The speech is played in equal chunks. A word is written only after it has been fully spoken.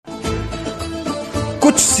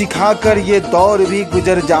कुछ सिखाकर ये दौर भी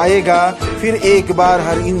गुजर जाएगा, फिर एक बार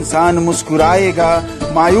हर इंसान मुस्कुराएगा।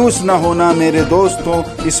 मायूस न होना मेरे दोस्तों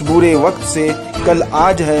इस बुरे वक्त से, कल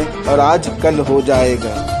आज है और आज कल हो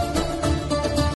जाएगा।